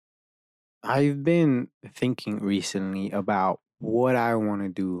I've been thinking recently about what I want to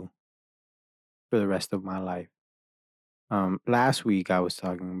do for the rest of my life. Last week I was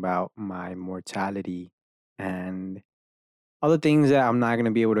talking about my mortality and all the things that I'm not going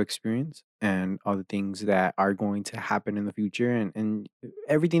to be able to experience and all the things that are going to happen in the future and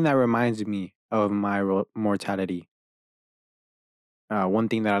everything that reminds me of my mortality. One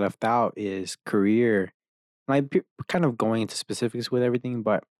thing that I left out is career. Kind of going into specifics with everything,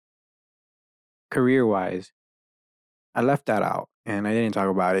 but career wise, I left that out and I didn't talk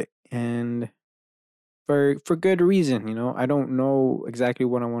about it. And for good reason. I don't know exactly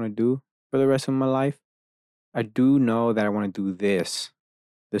what I want to do for the rest of my life. I do know that I want to do this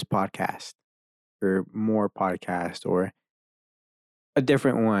podcast or more podcast or a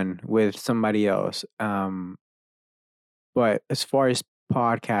different one with somebody else. But as far as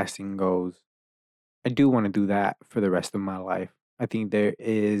podcasting goes, I do want to do that for the rest of my life. I think there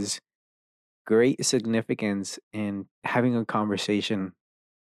is great significance in having a conversation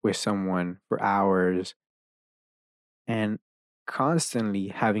with someone for hours and constantly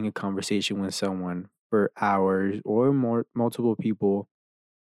having a conversation with someone for hours or more multiple people.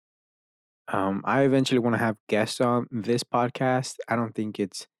 I eventually want to have guests on this podcast. I don't think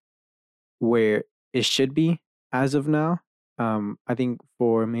it's where it should be as of now. I think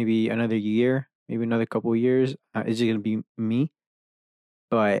for maybe another year, maybe another couple of years, it's just gonna be me.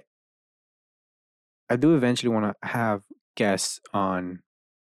 But I do eventually want to have guests on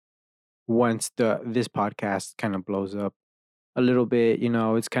once the this podcast kind of blows up a little bit.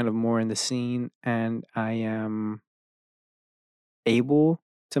 It's kind of more in the scene, and I am able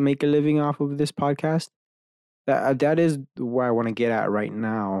to make a living off of this podcast. That is where I want to get at right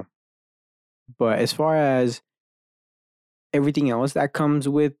now. But as far as everything else that comes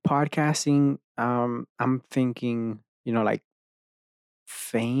with podcasting, I'm thinking, like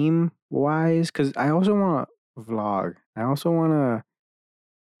fame wise, because I also want to vlog. I also want to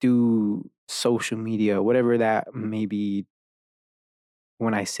do social media, whatever that may be.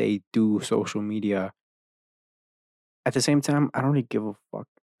 When I say do social media, at the same time, I don't really give a fuck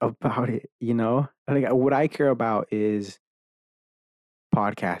about it. Like what I care about is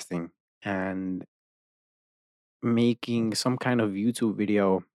podcasting and making some kind of YouTube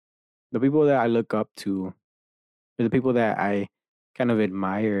video. The people that I look up to, or the people that I kind of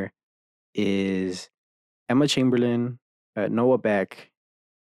admire, is Emma Chamberlain, Noah Beck,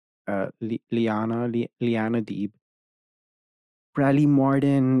 Liana Deeb, Bradley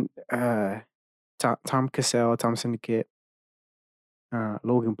Martin, Tom Cassell, Tom Syndicate,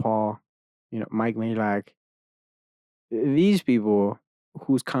 Logan Paul, Mike Malak. These people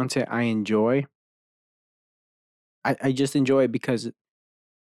whose content I enjoy, I just enjoy it because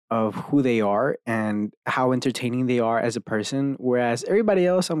of who they are and how entertaining they are as a person. Whereas everybody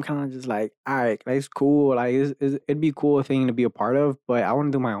else, I'm kind of just like, all right, like, it's cool. Like, it'd be a cool thing to be a part of, but I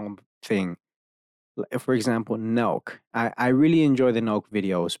want to do my own thing. For example, Nelk. I really enjoy the Nelk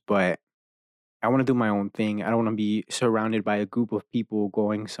videos, but I want to do my own thing. I don't want to be surrounded by a group of people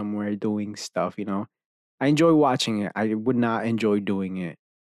going somewhere doing stuff. I enjoy watching it. I would not enjoy doing it.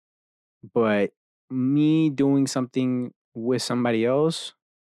 But me doing something with somebody else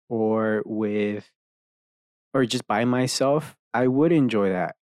or just by myself, I would enjoy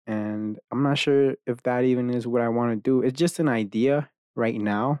that. And I'm not sure if that even is what I want to do. It's just an idea right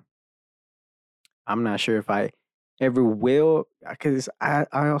now. I'm not sure if I ever will, because I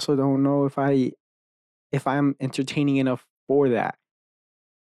also don't know if I'm entertaining enough for that.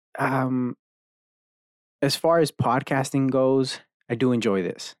 Um, as far as podcasting goes, I do enjoy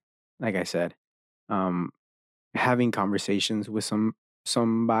this. Like I said, um, having conversations with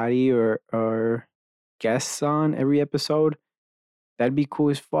somebody or guests on every episode, that'd be cool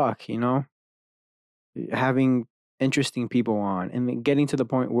as fuck. Having interesting people on and then getting to the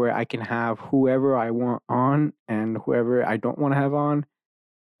point where I can have whoever I want on and whoever I don't want to have on,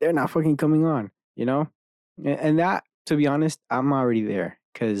 they're not fucking coming on. And that, to be honest, I'm already there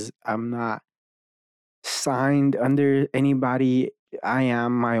because I'm not signed under anybody. I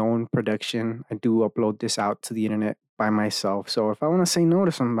am my own production. I do upload this out to the internet by myself. So if I want to say no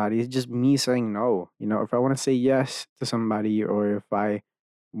to somebody, it's just me saying no. If I want to say yes to somebody or if I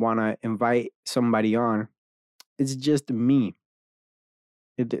want to invite somebody on, it's just me.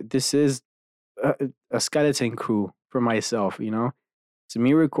 This is a skeleton crew for myself. It's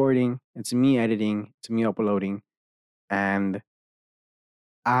me recording, it's me editing, it's me uploading, and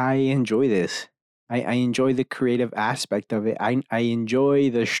I enjoy this. I enjoy the creative aspect of it. I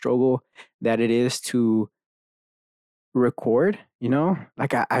enjoy the struggle that it is to record.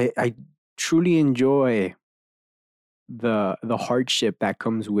 Like I truly enjoy the hardship that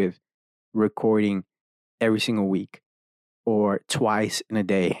comes with recording every single week or twice in a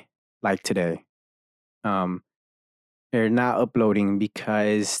day, like today. Um, they're not uploading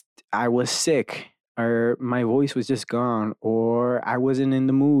because I was sick or my voice was just gone or I wasn't in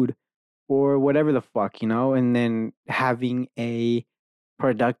the mood or whatever the fuck, and then having a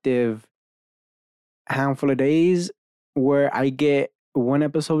productive handful of days where I get one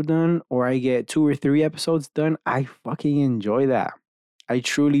episode done or I get two or three episodes done, I fucking enjoy that. I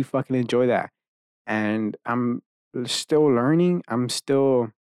truly fucking enjoy that. And I'm still learning. I'm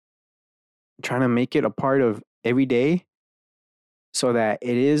still trying to make it a part of every day so that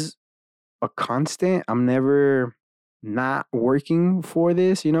it is a constant. I'm never not working for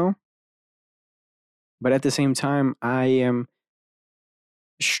this. But at the same time, I am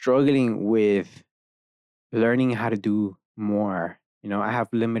struggling with learning how to do more. I have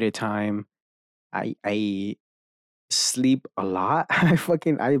limited time. I sleep a lot. I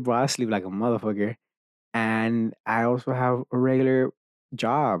sleep like a motherfucker. And I also have a regular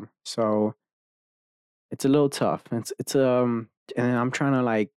job. So it's a little tough. And I'm trying to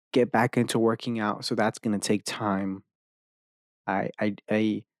like get back into working out. So that's gonna take time. I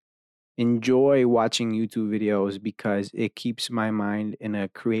enjoy watching YouTube videos because it keeps my mind in a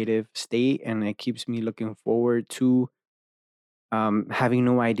creative state and it keeps me looking forward to having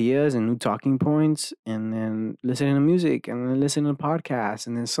new ideas and new talking points, and then listening to music and then listening to podcasts.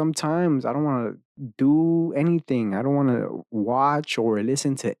 And then sometimes I don't want to do anything. I don't want to watch or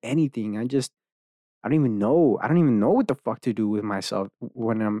listen to anything. I don't even know. I don't even know what the fuck to do with myself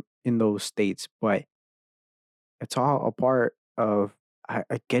when I'm in those states. But it's all a part of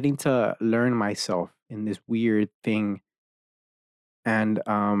getting to learn myself in this weird thing, and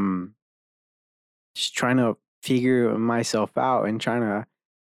just trying to figure myself out and trying to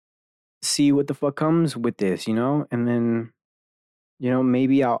see what the fuck comes with this. And then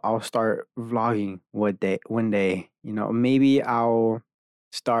maybe I'll start vlogging one day. Maybe I'll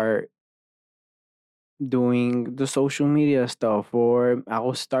start doing the social media stuff, or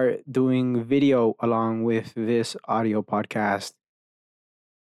I'll start doing video along with this audio podcast.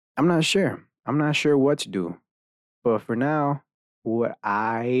 I'm not sure what to do, but for now, what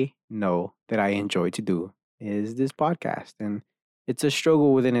I know that I enjoy to do is this podcast, and it's a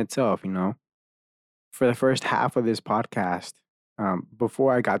struggle within itself. For the first half of this podcast,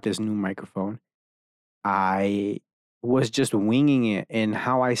 before I got this new microphone, I was just winging it in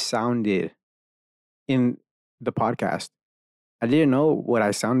how I sounded in the podcast. I didn't know what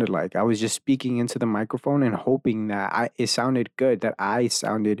I sounded like. I was just speaking into the microphone and hoping that it sounded good, that I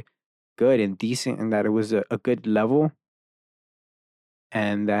sounded good and decent, and that it was a good level,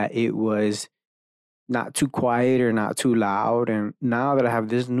 and that it was not too quiet or not too loud. And now that I have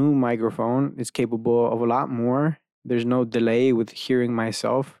this new microphone, it's capable of a lot more. There's no delay with hearing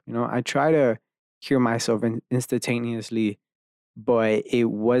myself. I try to hear myself instantaneously, but it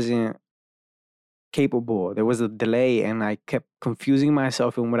wasn't capable. There was a delay, and I kept confusing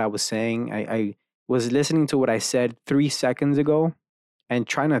myself in what I was saying. I was listening to what I said 3 seconds ago and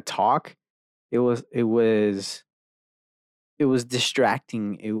trying to talk. It was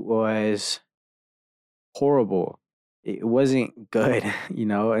distracting. It was horrible. It wasn't good,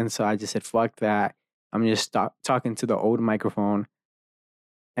 And so I just said, "Fuck that." I'm just talking to the old microphone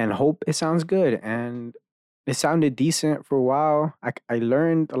and hope it sounds good. And it sounded decent for a while. I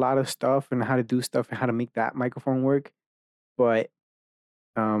learned a lot of stuff and how to do stuff and how to make that microphone work. But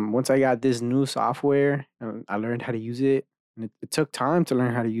once I got this new software, I learned how to use it. And it took time to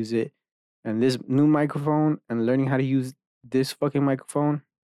learn how to use it. And this new microphone and learning how to use this fucking microphone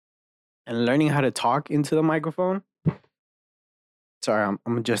and learning how to talk into the microphone. Sorry,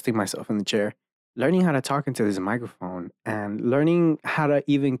 I'm adjusting myself in the chair. Learning how to talk into this microphone and learning how to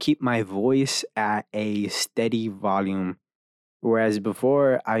even keep my voice at a steady volume. Whereas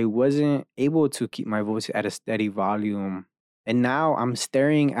before, I wasn't able to keep my voice at a steady volume. And now I'm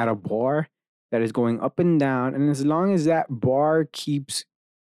staring at a bar that is going up and down. And as long as that bar keeps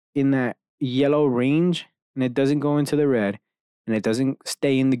in that yellow range and it doesn't go into the red and it doesn't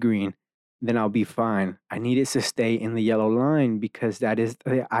stay in the green, then I'll be fine. I need it to stay in the yellow line because that is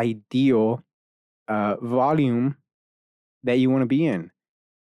the ideal volume that you want to be in.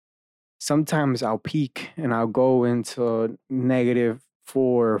 Sometimes I'll peak and I'll go into -4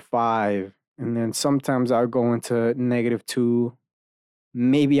 or 5. And then sometimes I'll go into -2.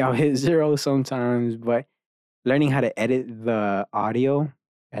 Maybe I'll hit 0 sometimes, but learning how to edit the audio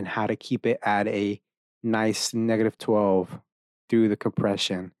and how to keep it at a nice -12 through the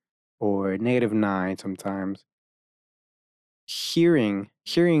compression, or -9 sometimes. Hearing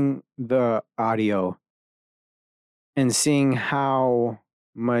the audio and seeing how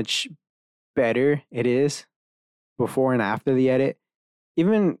much better it is before and after the edit.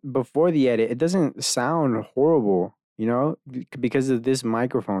 Even before the edit, it doesn't sound horrible, because of this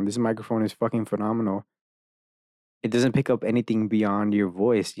microphone. This microphone is fucking phenomenal. It doesn't pick up anything beyond your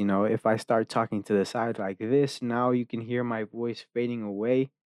voice. If I start talking to the side like this, now you can hear my voice fading away.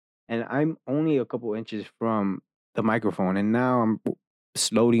 And I'm only a couple inches from the microphone. And now I'm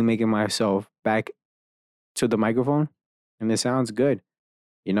slowly making myself back to the microphone. And it sounds good,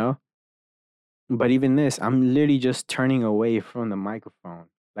 you know? But even this, I'm literally just turning away from the microphone.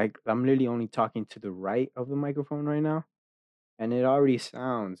 Like, I'm literally only talking to the right of the microphone right now. And it already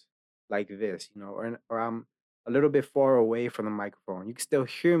sounds like this, or I'm a little bit far away from the microphone. You can still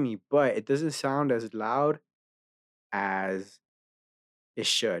hear me, but it doesn't sound as loud as it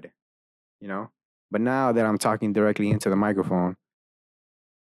should, you know? But now that I'm talking directly into the microphone,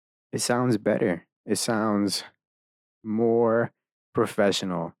 it sounds better. It sounds more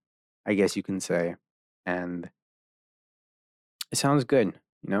professional, I guess you can say. And it sounds good,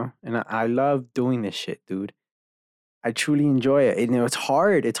 And I love doing this shit, dude. I truly enjoy it. It's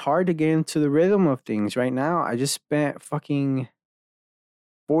hard. It's hard to get into the rhythm of things right now. I just spent fucking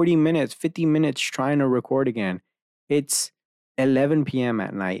 40 minutes, 50 minutes trying to record again. It's 11 p.m.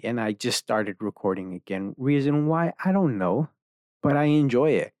 at night and I just started recording again. Reason why? I don't know, but I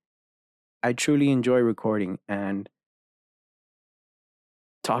enjoy it. I truly enjoy recording and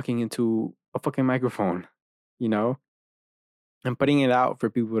talking into a fucking microphone, you know, and putting it out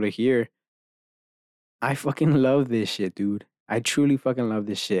for people to hear. I fucking love this shit, dude. I truly fucking love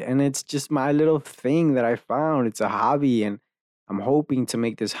this shit. And it's just my little thing that I found. It's a hobby. And I'm hoping to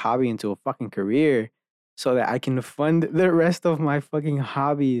make this hobby into a fucking career so that I can fund the rest of my fucking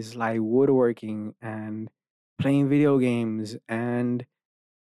hobbies like woodworking and playing video games and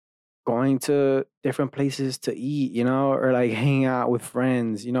going to different places to eat, or like hang out with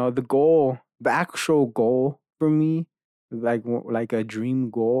friends. The actual goal for me, like a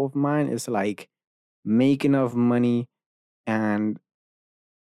dream goal of mine is like make enough money and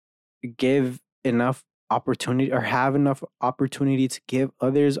give enough opportunity or have enough opportunity to give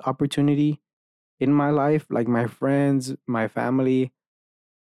others opportunity in my life, like my friends, my family,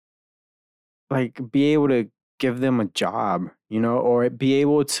 like be able to give them a job, or be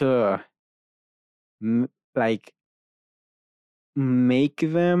able to like make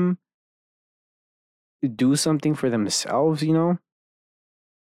them do something for themselves,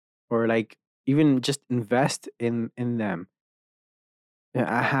 or like even just invest in them.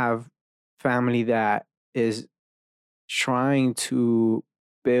 I have family that is trying to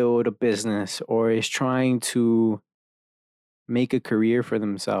build a business or is trying to make a career for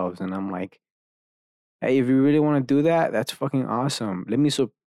themselves. And I'm like, hey, if you really want to do that, that's fucking awesome. Let me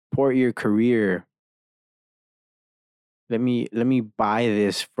support your career. Let me buy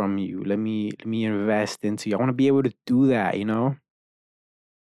this from you. Let me invest into you. I want to be able to do that,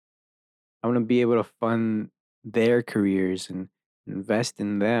 I want to be able to fund their careers and invest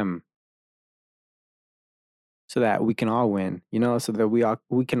in them so that we can all win, so that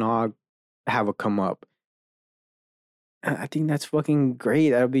we can all have a come up. I think that's fucking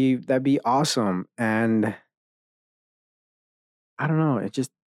great. That'd be awesome. And I don't know,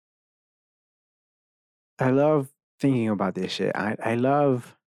 I love thinking about this shit. I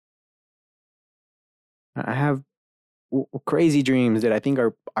have crazy dreams that I think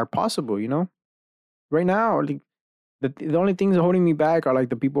are possible, Right now, like the only things holding me back are like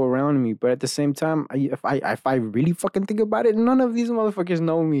the people around me, but at the same time, if I really fucking think about it, none of these motherfuckers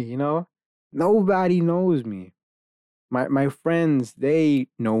know me, Nobody knows me. My friends, they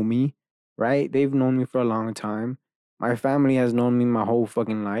know me, right? They've known me for a long time. My family has known me my whole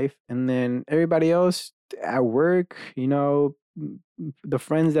fucking life. And then everybody else at work, the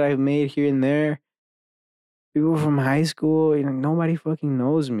friends that I've made here and there, people from high school, nobody fucking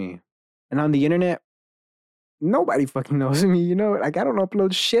knows me. And on the internet, nobody fucking knows me, Like I don't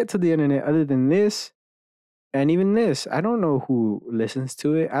upload shit to the internet other than this. And even this, I don't know who listens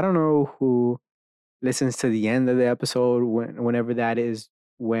to it. I don't know who listens to the end of the episode whenever that is,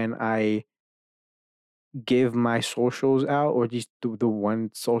 when I give my socials out, or just the one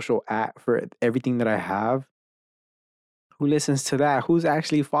social app for everything that I have. Who listens to that? Who's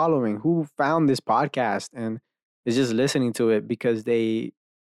actually following? Who found this podcast and is just listening to it because they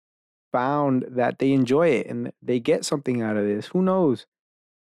found that they enjoy it and they get something out of this? Who knows?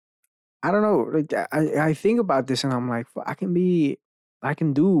 I don't know. Like I think about this and I'm like, I can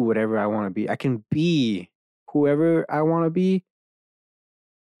do whatever I want to be. I can be whoever I want to be.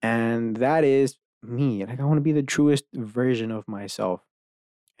 And that is me. Like I want to be the truest version of myself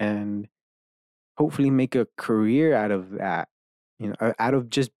and hopefully make a career out of that, out of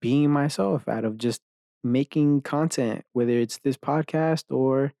just being myself, out of just making content, whether it's this podcast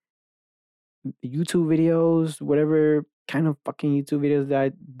or YouTube videos, whatever kind of fucking YouTube videos that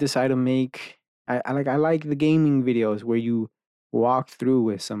I decide to make. I like the gaming videos where you walk through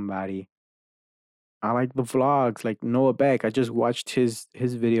with somebody. I like the vlogs, like Noah Beck. I just watched his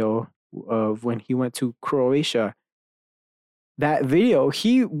video of when he went to Croatia. That video,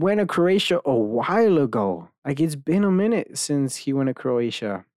 he went to Croatia a while ago. Like it's been a minute since he went to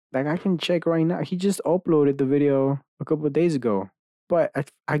Croatia. Like I can check right now. He just uploaded the video a couple of days ago. But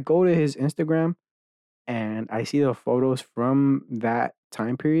I go to his Instagram and I see the photos from that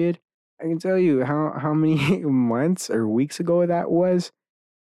time period. I can tell you how many months or weeks ago that was.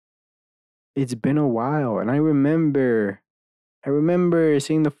 It's been a while, and I remember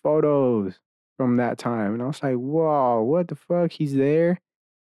seeing the photos from that time, and I was like, "Whoa, what the fuck? He's there."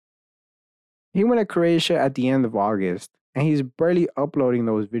 He went to Croatia at the end of August, and he's barely uploading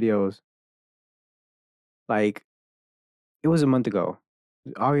those videos. Like it was a month ago.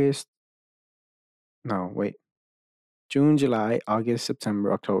 August? No, wait. June, July, August,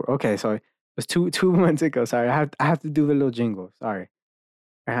 September, October. Okay, sorry. It was two months ago. Sorry, I have to do the little jingle. Sorry,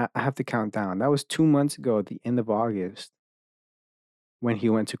 I have to count down. That was 2 months ago, at the end of August, when he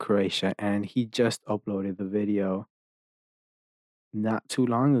went to Croatia, and he just uploaded the video not too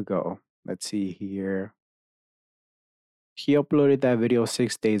long ago. Let's see here. He uploaded that video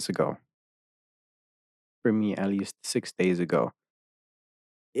 6 days ago. For me, at least 6 days ago.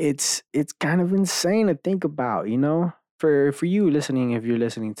 It's kind of insane to think about, you know? For you listening, if you're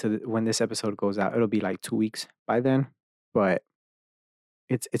listening to when this episode goes out, it'll be like 2 weeks by then. But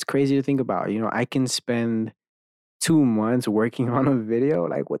it's crazy to think about. I can spend 2 months working on a video.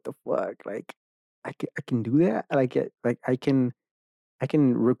 Like what the fuck? Like I can do that. Like I can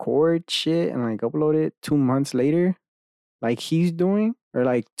record shit and like upload it 2 months later, like he's doing or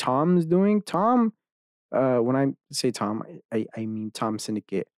like Tom's doing. Tom, when I say Tom, I mean Tom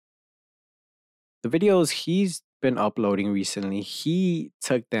Syndicate. The videos he's been uploading recently, he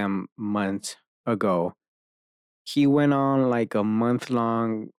took them months ago. He went on like a month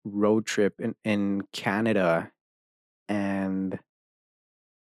long road trip in Canada, and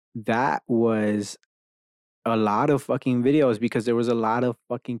that was a lot of fucking videos because there was a lot of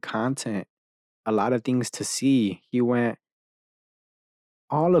fucking content, a lot of things to see. He went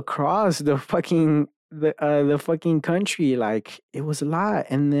all across the fucking country. Like it was a lot.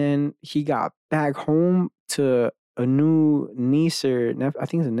 And then he got back home to a new niece or I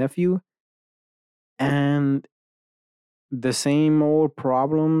think it's a nephew, and the same old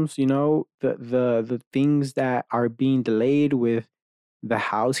problems, the things that are being delayed with the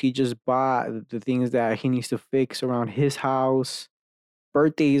house he just bought, the things that he needs to fix around his house.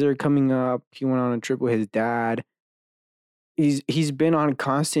 Birthdays are coming up. He went on a trip with his dad. He's been on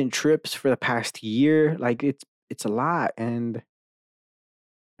constant trips for the past year. Like it's a lot, and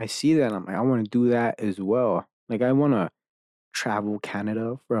I see that. I'm like, I want to do that as well. Like I want to travel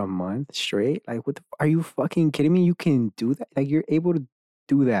Canada for a month straight. Like are you fucking kidding me? You can do that? Like you're able to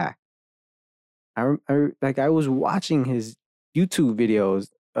do that. Like I was watching his YouTube videos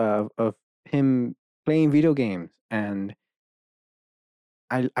of him playing video games, and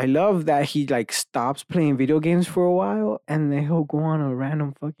I love that he like stops playing video games for a while and then he'll go on a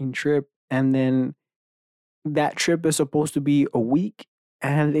random fucking trip, and then that trip is supposed to be a week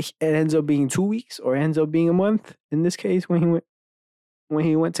and it ends up being 2 weeks or ends up being a month in this case when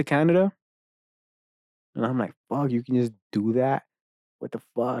he went to Canada. And I'm like, fuck, you can just do that? What the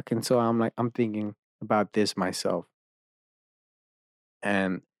fuck? And so I'm thinking about this myself.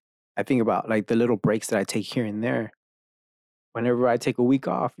 And I think about like the little breaks that I take here and there whenever I take a week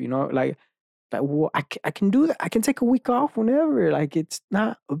off, like, well, I can do that. I can take a week off whenever. Like, it's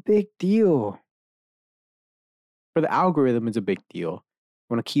not a big deal. For the algorithm, it's a big deal.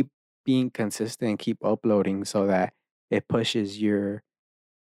 You want to keep being consistent and keep uploading so that it pushes your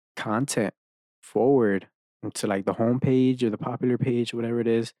content forward into like the homepage or the popular page, whatever it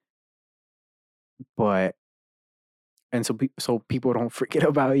is. But and so people don't forget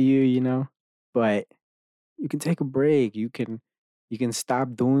about you. But you can take a break. You can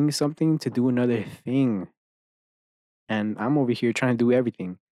stop doing something to do another thing. And I'm over here trying to do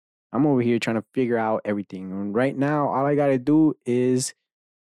everything. I'm over here trying to figure out everything. And right now, all I got to do is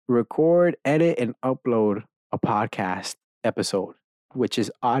record, edit, and upload a podcast episode, which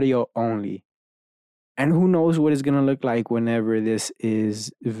is audio only. And who knows what it's going to look like whenever this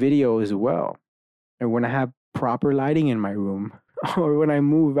is video as well. And when I have proper lighting in my room, or when I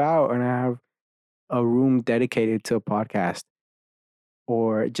move out and I have a room dedicated to a podcast,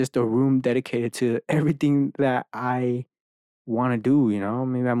 or just a room dedicated to everything that I want to do,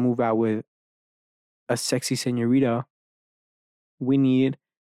 maybe I move out with a sexy senorita. We need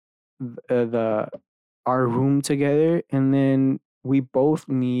the our room together, and then we both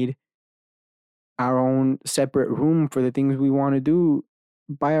need our own separate room for the things we want to do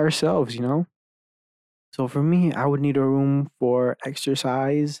by ourselves. So for me, I would need a room for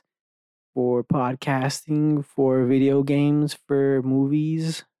exercise, for podcasting, for video games, for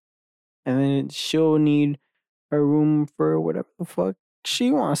movies, and then she'll need a room for whatever the fuck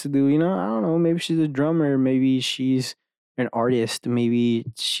she wants to do. I don't know. Maybe she's a drummer. Maybe she's an artist. Maybe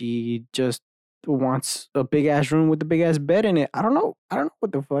she just wants a big ass room with a big ass bed in it. I don't know. I don't know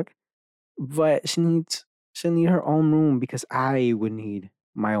what the fuck. But she'll need her own room because I would need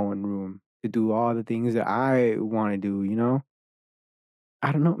my own room to do all the things that I want to do.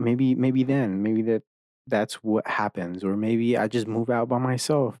 I don't know. Maybe then, maybe that's what happens, or maybe I just move out by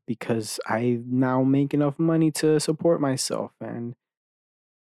myself because I now make enough money to support myself, and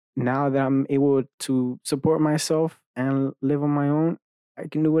now that I'm able to support myself and live on my own, I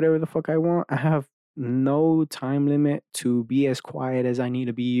can do whatever the fuck I want. I have no time limit to be as quiet as I need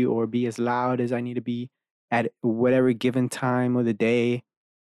to be or be as loud as I need to be at whatever given time of the day.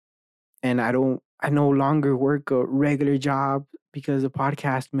 And I no longer work a regular job because the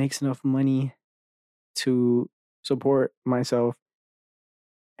podcast makes enough money to support myself.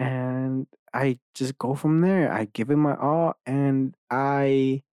 And I just go from there. I give it my all, and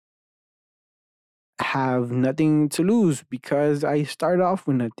I have nothing to lose because I started off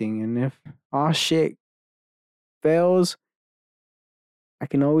with nothing. And if all shit fails, I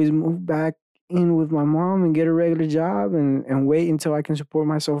can always move back in with my mom and get a regular job, and wait until I can support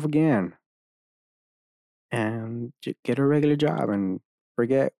myself again and get a regular job and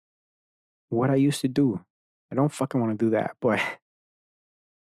forget what I used to do. I don't fucking want to do that, but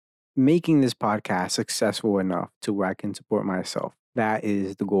making this podcast successful enough to where I can support myself, that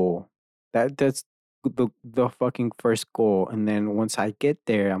is the goal. That's the fucking first goal. And then once I get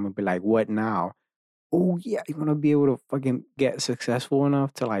there, I'm gonna be like, what now? Oh yeah, you wanna be able to fucking get successful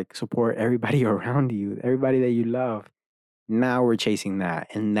enough to like support everybody around you, everybody that you love. Now we're chasing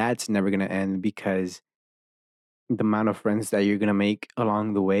that. And that's never gonna end because the amount of friends that you're gonna make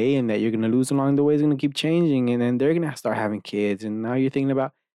along the way and that you're gonna lose along the way is gonna keep changing, and then they're gonna start having kids, and now you're thinking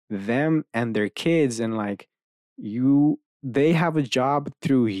about them and their kids, and like they have a job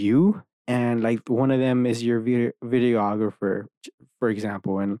through you, and like one of them is your videographer, for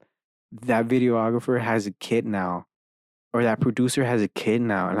example, and that videographer has a kid now, or that producer has a kid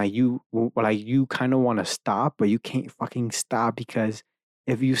now, and like you kind of want to stop, but you can't fucking stop because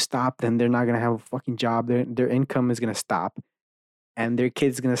if you stop, then they're not gonna have a fucking job. Their income is gonna stop, and their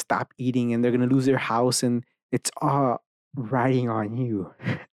kid's gonna stop eating, and they're gonna lose their house, and it's all riding on you,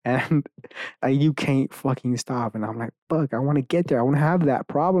 and like you can't fucking stop. And I'm like, fuck, I want to get there. I want to have that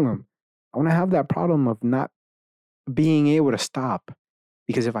problem. I want to have that problem of not being able to stop,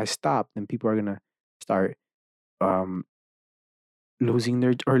 because if I stop, then people are gonna start um losing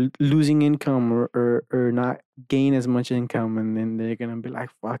income, or not gain as much income, and then they're gonna be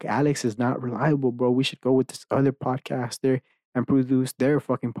like, fuck, Alex is not reliable, bro. We should go with this other podcaster and produce their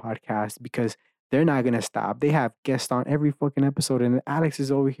fucking podcast because they're not gonna stop. They have guests on every fucking episode, and Alex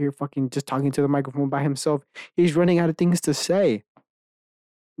is over here fucking just talking to the microphone by himself. He's running out of things to say.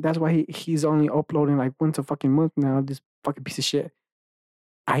 That's why he's only uploading like once a fucking month now, this fucking piece of shit.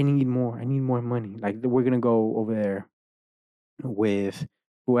 I need more. I need more money. Like we're gonna go over there with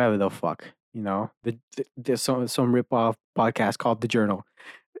whoever the fuck, there's some rip off podcast called The Journal.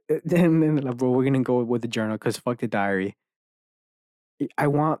 Then like, bro, we're gonna go with The Journal because fuck the diary. I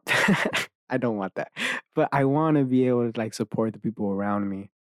want, I don't want that, but I want to be able to like support the people around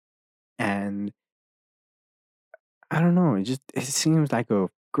me, and I don't know. It seems like a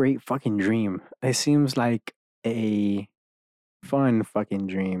great fucking dream. It seems like a fun fucking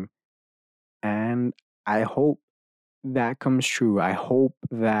dream, and I hope that comes true. I hope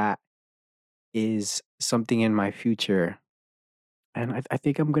that is something in my future. And I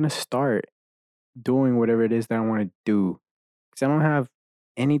think I'm going to start doing whatever it is that I want to do because I don't have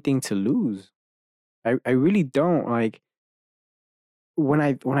anything to lose. I really don't. Like,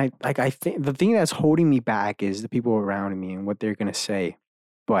 like, I think the thing that's holding me back is the people around me and what they're going to say.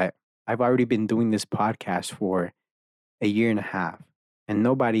 But I've already been doing this podcast for a year and a half, and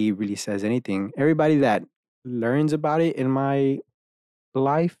nobody really says anything. Everybody that learns about it in my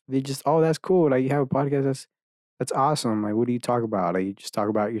life, they just, oh, that's cool. Like, you have a podcast. That's awesome. Like, what do you talk about? Like, you just talk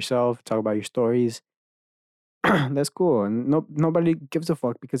about yourself, talk about your stories. That's cool. And nobody gives a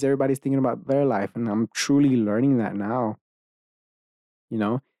fuck because everybody's thinking about their life. And I'm truly learning that now, you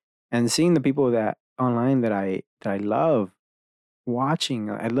know? And seeing the people that online that I love, watching.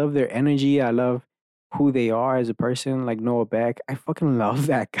 I love their energy. I love who they are as a person, like Noah Beck. I fucking love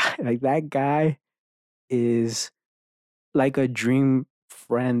that guy. Like that guy is like a dream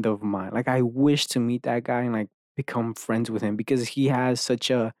friend of mine. Like I wish to meet that guy and like become friends with him because he has such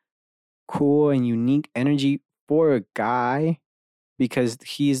a cool and unique energy for a guy because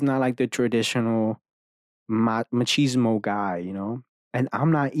he's not like the traditional machismo guy, you know? And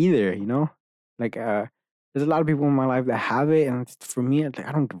I'm not either, you know? Like there's a lot of people in my life that have it and for me like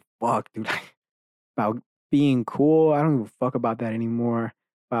I don't give a fuck, dude. Like, about being cool, I don't give a fuck about that anymore.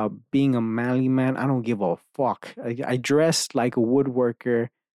 About being a manly man, I don't give a fuck. I dress like a woodworker.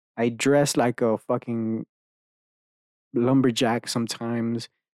 I dress like a fucking lumberjack sometimes.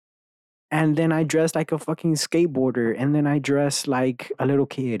 And then I dress like a fucking skateboarder. And then I dress like a little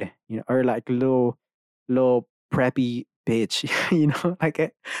kid, you know, or like a little preppy bitch, you know,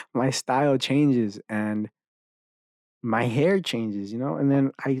 like my style changes and my hair changes, you know, and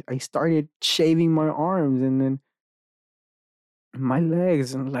then I started shaving my arms and then my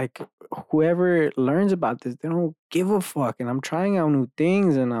legs and like whoever learns about this, they don't give a fuck. And I'm trying out new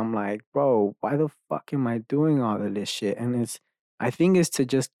things and I'm like, bro, why the fuck am I doing all of this shit? And I think it's to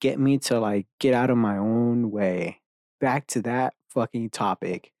just get me to like get out of my own way. Back to that fucking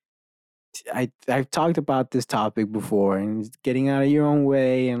topic. I've talked about this topic before and it's getting out of your own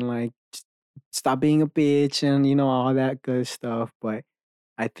way and like stop being a bitch and you know all that good stuff. But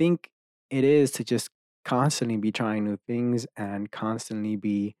I think it is to just constantly be trying new things and constantly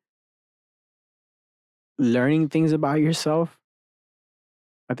be learning things about yourself.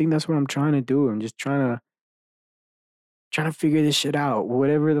 I think that's what I'm trying to do. I'm just trying to figure this shit out.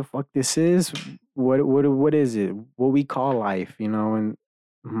 Whatever the fuck this is, what is it? What we call life, you know? And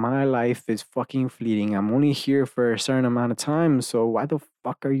my life is fucking fleeting. I'm only here for a certain amount of time, so why the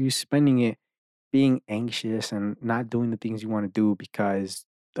fuck are you spending it being anxious and not doing the things you want to do because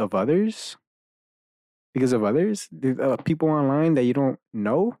of others? Because of others? People online that you don't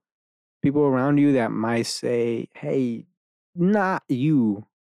know? People around you that might say, "Hey, not you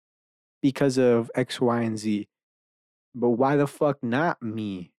because of X, Y, and Z." But why the fuck not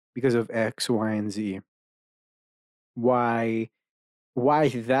me because of X, Y, and Z? Why why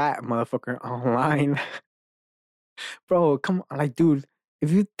that motherfucker online? Bro, come on, like dude,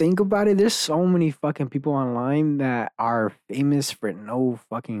 if you think about it, there's so many fucking people online that are famous for no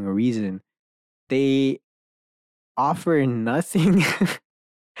fucking reason. They offer nothing.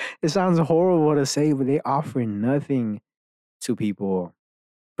 It sounds horrible to say, but they offer nothing to people.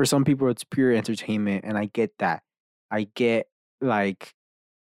 For some people it's pure entertainment and I get that. I get like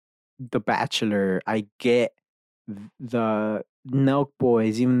The Bachelor. I get the Nelk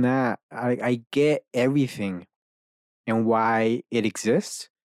Boys, even that. I get everything and why it exists.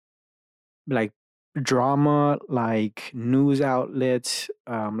 Like drama, like news outlets,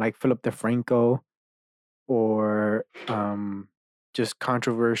 like Philip DeFranco, or just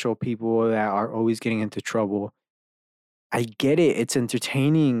controversial people that are always getting into trouble. I get it. It's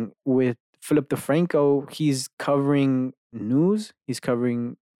entertaining. With Philip DeFranco, he's covering news. He's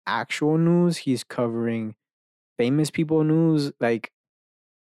covering actual news. He's covering famous people news. Like,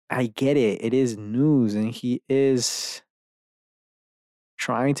 I get it. It is news, and he is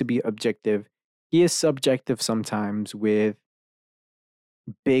trying to be objective. He is subjective sometimes with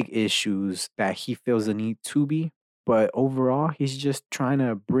big issues that he feels the need to be. But overall, he's just trying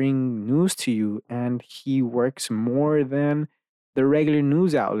to bring news to you, and he works more than the regular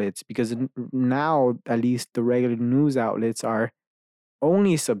news outlets because now, at least, the regular news outlets are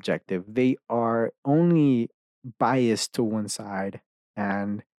only subjective. They are only biased to one side,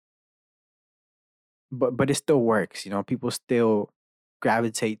 and but it still works. You know, people still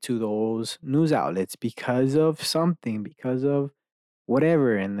gravitate to those news outlets because of something, because of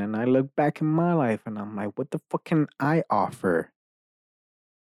whatever. And then I look back in my life and I'm like, what the fuck can I offer?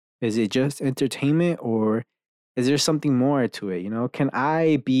 Is it just entertainment or is there something more to it? You know, can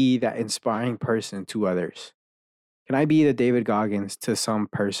I be that inspiring person to others? Can I be the David Goggins to some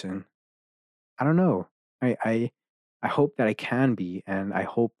person? I don't know. I I I hope that I can be, and I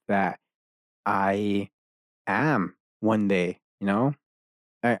hope that I am one day, you know?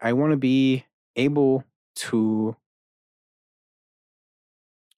 I want to be able to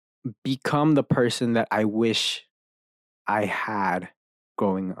become the person that I wish I had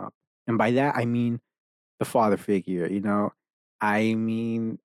growing up. And by that, I mean the father figure, you know? I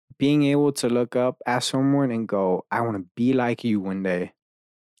mean being able to look up at someone and go, I want to be like you one day.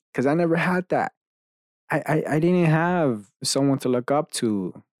 Because I never had that. I didn't have someone to look up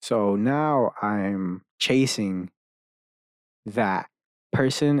to. So now I'm chasing that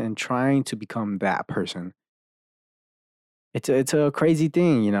person and trying to become that person. It's a crazy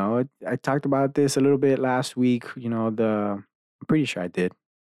thing, you know. I talked about this a little bit last week. You know, I'm pretty sure I did.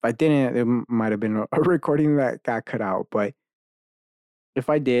 If I didn't, it might have been a recording that got cut out. But if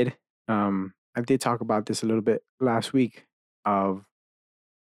I did, I did talk about this a little bit last week of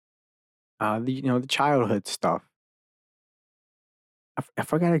the childhood stuff. I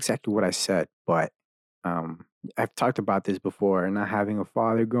forgot exactly what I said, but um, I've talked about this before, not having a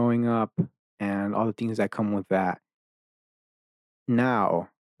father growing up and all the things that come with that. Now,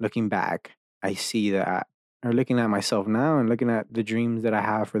 looking back, I see that, or looking at myself now and looking at the dreams that I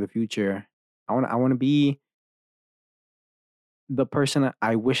have for the future. I want to be the person that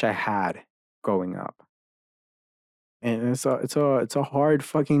I wish I had growing up. And it's a hard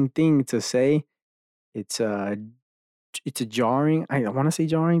fucking thing to say. It's a jarring, I want to say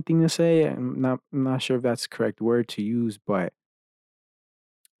jarring thing to say. I'm not sure if that's the correct word to use, but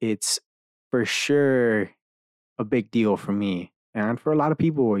it's for sure a big deal for me and for a lot of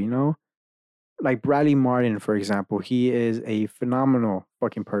people, like Bradley Martin, for example. He is a phenomenal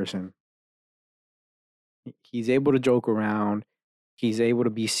fucking person. He's able to joke around, he's able to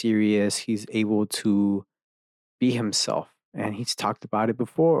be serious, he's able to be himself. And he's talked about it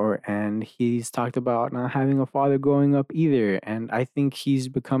before, and he's talked about not having a father growing up either. And I think he's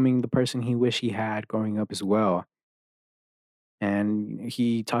becoming the person he wished he had growing up as well. And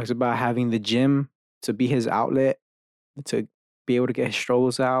he talks about having the gym to be his outlet, to be able to get his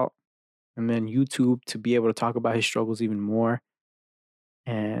struggles out, and then YouTube to be able to talk about his struggles even more.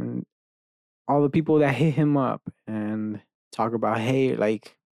 And all the people that hit him up and talk about, hey,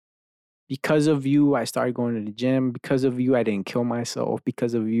 like, because of you, I started going to the gym. Because of you, I didn't kill myself.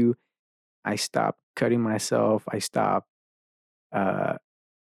 Because of you, I stopped cutting myself. I stopped uh,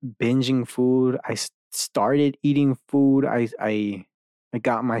 binging food. Started eating food. I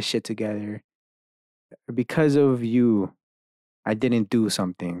got my shit together. Because of you, I didn't do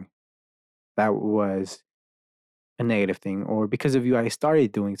something that was a negative thing. Or because of you, I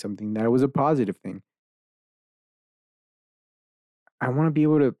started doing something that was a positive thing. I want to be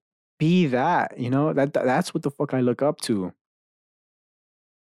able to be that, that's what the fuck I look up to.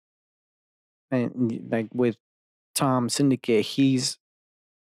 And like with Tom Syndicate, he's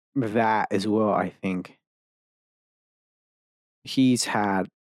that as well. I think he's had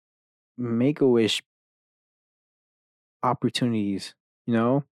make a wish opportunities,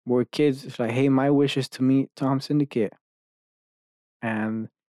 where kids, it's like, hey, my wish is to meet Tom Syndicate. And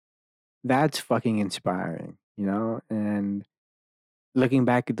that's fucking inspiring, and looking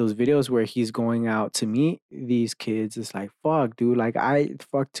back at those videos where he's going out to meet these kids, it's like, fuck, dude, like,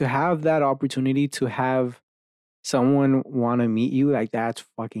 to have that opportunity to have someone want to meet you, like, that's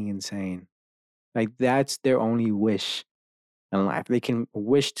fucking insane. Like, that's their only wish in life. They can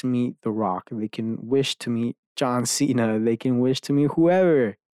wish to meet The Rock, they can wish to meet John Cena, they can wish to meet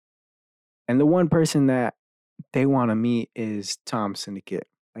whoever. And the one person that they want to meet is Tom Syndicate.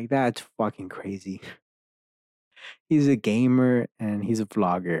 Like, that's fucking crazy. He's a gamer and he's a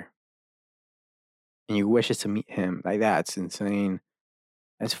vlogger, and you wishes to meet him. Like, that's insane.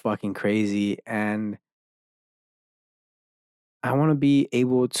 That's fucking crazy. And I want to be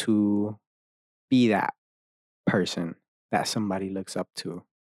able to be that person that somebody looks up to,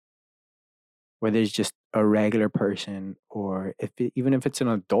 whether it's just a regular person or even if it's an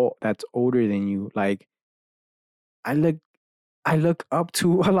adult that's older than you. Like, I look I look up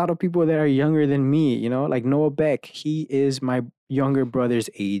to a lot of people that are younger than me, like Noah Beck. He is my younger brother's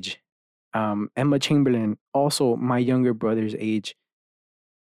age. Emma Chamberlain, also my younger brother's age.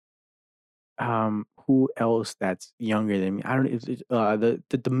 Who else that's younger than me? I don't.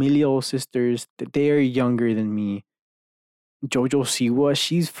 The D'Amelio sisters. They are younger than me. Jojo Siwa,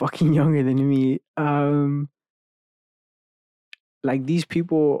 she's fucking younger than me. Like, these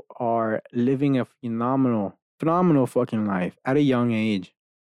people are living a phenomenal fucking life at a young age,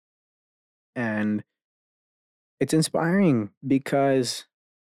 and it's inspiring because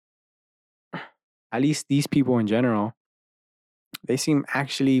at least these people in general, they seem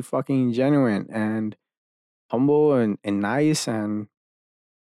actually fucking genuine and humble and nice, and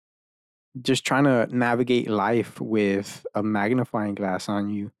just trying to navigate life with a magnifying glass on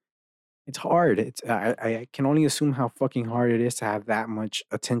you. It's hard. I can only assume how fucking hard it is to have that much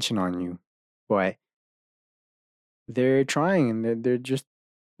attention on you. But they're trying, and they're just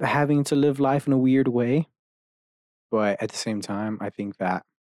having to live life in a weird way. But at the same time, I think that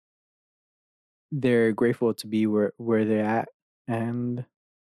they're grateful to be where they're at. And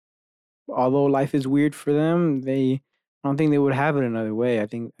although life is weird for them, I don't think they would have it another way. I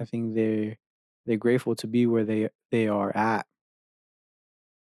think they're grateful to be where they are at.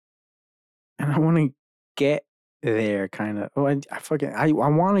 And I want to get there, kind of. Oh, I fucking I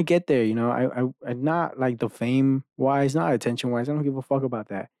want to get there. You know, I'm not like the fame wise, not attention wise. I don't give a fuck about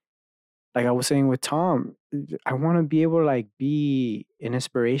that. Like I was saying with Tom, I want to be able to like be an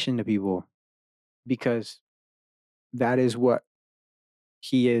inspiration to people because that is what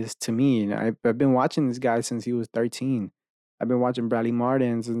he is to me. And I've been watching this guy since he was 13. I've been watching Bradley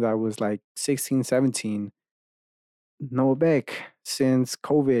Martin since I was like 16, 17. Noah Beck since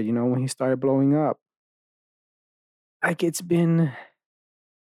COVID, you know, when he started blowing up. Like it's been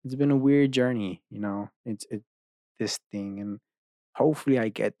a weird journey, you know. It's this thing, and hopefully I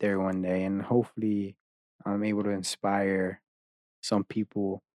get there one day, and hopefully I'm able to inspire some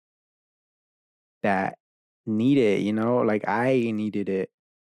people that need it, you know, like I needed it.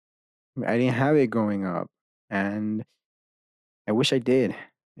 I didn't have it growing up, and I wish I did.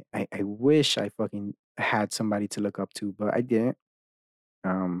 I wish I fucking had somebody to look up to, but I didn't.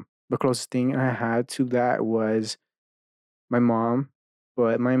 The closest thing I had to that was my mom,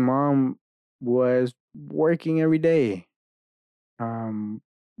 but my mom was working every day, um,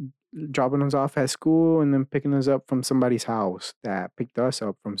 dropping us off at school and then picking us up from somebody's house that picked us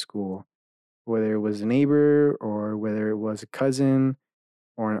up from school, whether it was a neighbor or whether it was a cousin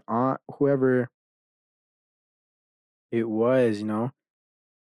or an aunt, whoever it was, you know.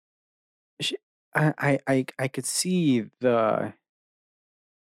 She, I could see the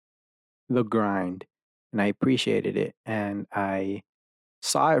grind, and I appreciated it, and I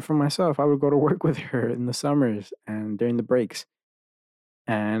saw it for myself. I would go to work with her in the summers and during the breaks,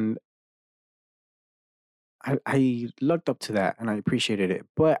 and I looked up to that and I appreciated it,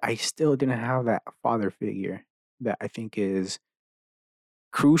 but I still didn't have that father figure that I think is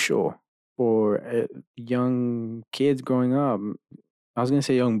crucial for young kids growing up. I was gonna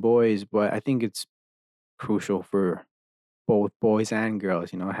say young boys, but I think it's crucial for both boys and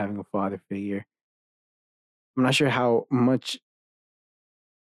girls. You know, having a father figure. I'm not sure how much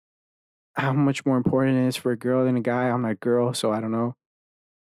more important it is for a girl than a guy. I'm not a girl, so I don't know,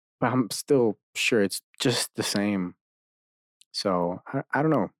 but I'm still sure it's just the same. So I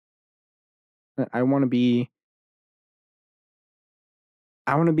don't know. I want to be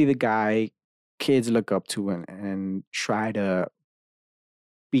I want to be the guy kids look up to and try to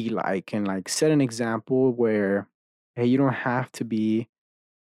be like and like set an example where hey, you don't have to be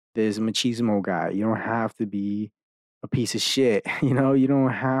this machismo guy. You don't have to be a piece of shit. You know, you don't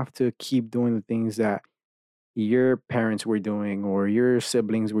have to keep doing the things that your parents were doing or your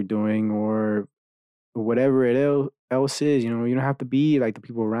siblings were doing or whatever else is. You know, you don't have to be like the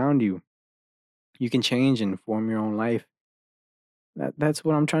people around you. You can change and form your own life. That's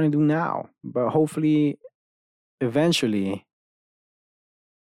what I'm trying to do now. But hopefully, eventually,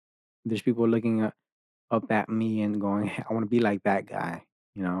 there's people looking up at me and going, "Hey, I want to be like that guy."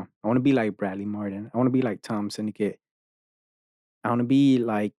 You know, I want to be like Bradley Martin. I want to be like Tom Syndicate. I want to be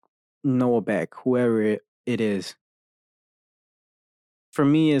like Noah Beck, whoever it is. For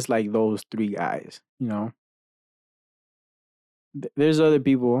me, it's like those three guys. You know, there's other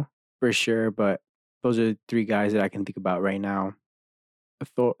people for sure, but those are the three guys that I can think about right now.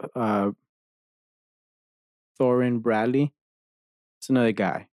 Thorin Bradley. It's another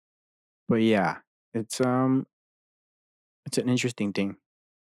guy, but yeah, it's it's an interesting thing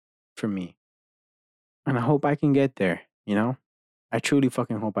for me, and I hope I can get there. You know, I truly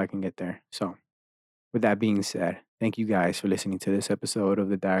fucking hope I can get there. So, with that being said, thank you guys for listening to this episode of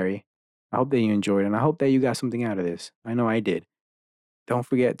The Diary. I hope that you enjoyed, and I hope that you got something out of this. I know I did. Don't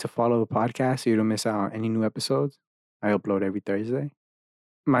forget to follow the podcast so you don't miss out on any new episodes. I upload every Thursday.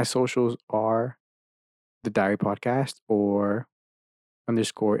 My socials are The Diary Podcast or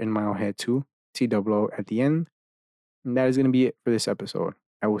underscore in my own head too, TWO at the end. And that is going to be it for this episode.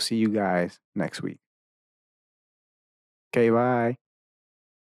 I will see you guys next week. Okay, bye.